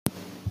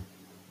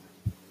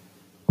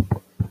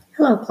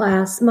Hello,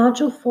 class.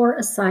 Module 4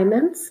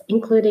 assignments,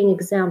 including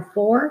Exam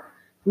 4,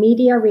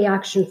 Media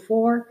Reaction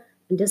 4,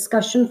 and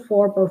Discussion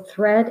 4, both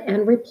thread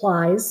and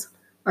replies,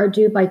 are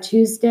due by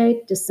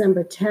Tuesday,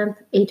 December 10th,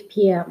 8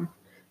 p.m.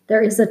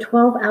 There is a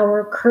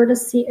 12-hour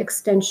courtesy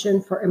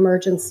extension for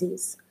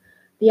emergencies.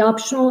 The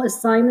optional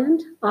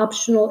assignment,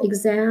 optional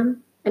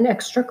exam, and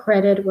extra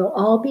credit will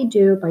all be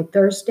due by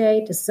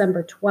Thursday,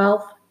 December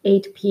 12th,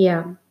 8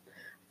 p.m.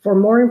 For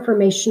more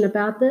information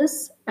about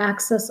this,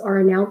 access our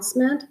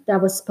announcement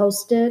that was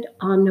posted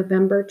on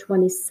November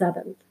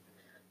 27th.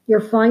 Your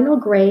final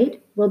grade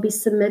will be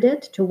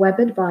submitted to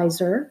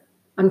WebAdvisor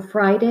on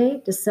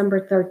Friday,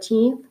 December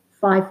 13th,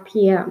 5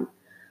 p.m.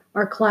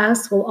 Our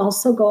class will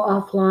also go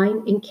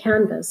offline in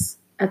Canvas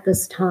at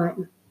this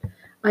time.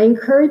 I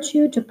encourage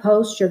you to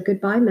post your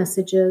goodbye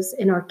messages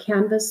in our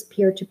Canvas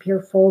peer-to-peer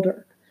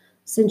folder.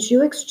 Since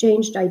you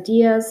exchanged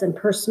ideas and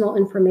personal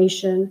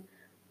information,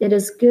 it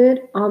is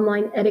good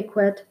online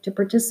etiquette to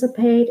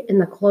participate in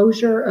the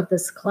closure of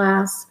this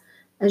class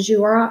as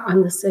you are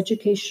on this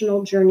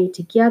educational journey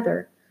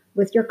together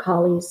with your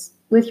colleagues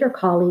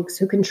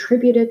who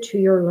contributed to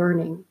your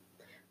learning.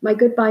 My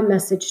goodbye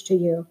message to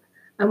you.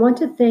 I want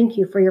to thank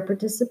you for your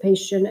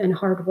participation and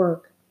hard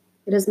work.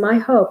 It is my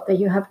hope that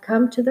you have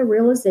come to the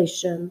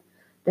realization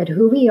that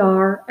who we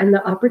are and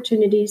the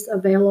opportunities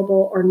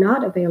available or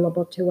not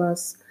available to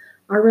us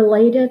are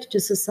related to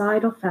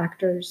societal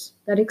factors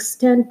that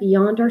extend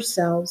beyond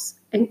ourselves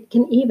and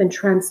can even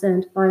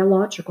transcend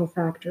biological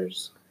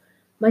factors.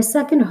 My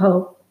second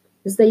hope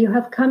is that you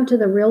have come to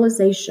the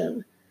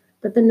realization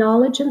that the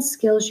knowledge and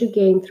skills you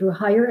gain through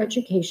higher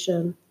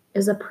education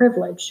is a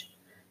privilege.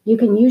 You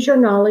can use your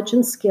knowledge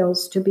and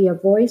skills to be a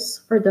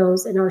voice for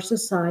those in our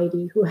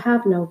society who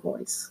have no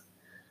voice.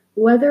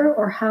 Whether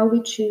or how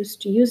we choose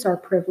to use our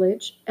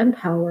privilege and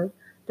power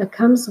that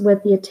comes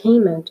with the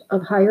attainment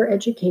of higher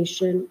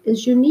education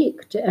is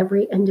unique to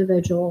every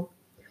individual.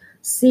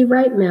 C.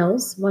 Wright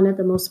Mills, one of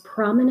the most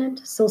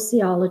prominent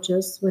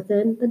sociologists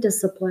within the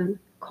discipline,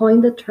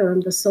 coined the term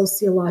the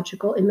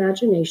sociological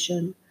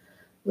imagination,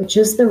 which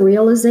is the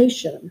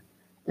realization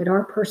that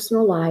our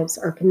personal lives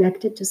are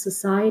connected to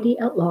society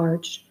at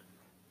large.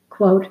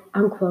 Quote,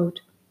 unquote,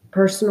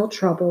 personal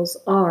troubles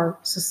are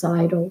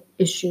societal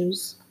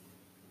issues.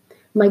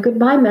 My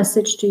goodbye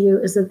message to you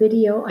is a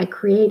video I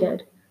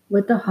created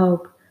with the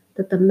hope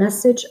that the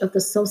message of the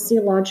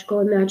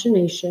sociological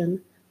imagination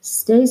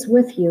stays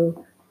with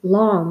you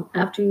long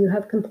after you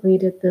have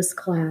completed this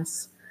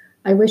class.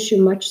 I wish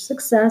you much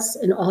success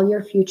in all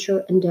your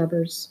future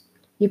endeavors.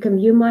 You can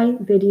view my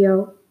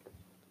video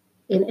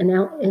in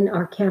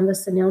our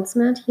Canvas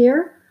announcement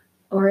here,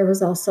 or it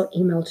was also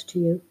emailed to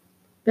you.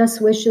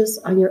 Best wishes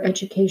on your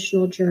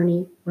educational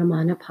journey,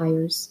 Romana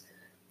Pyers.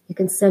 You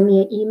can send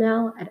me an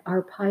email at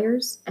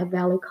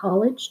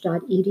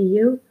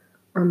rpyers@valleycollege.edu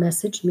or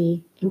message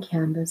me in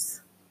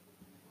Canvas.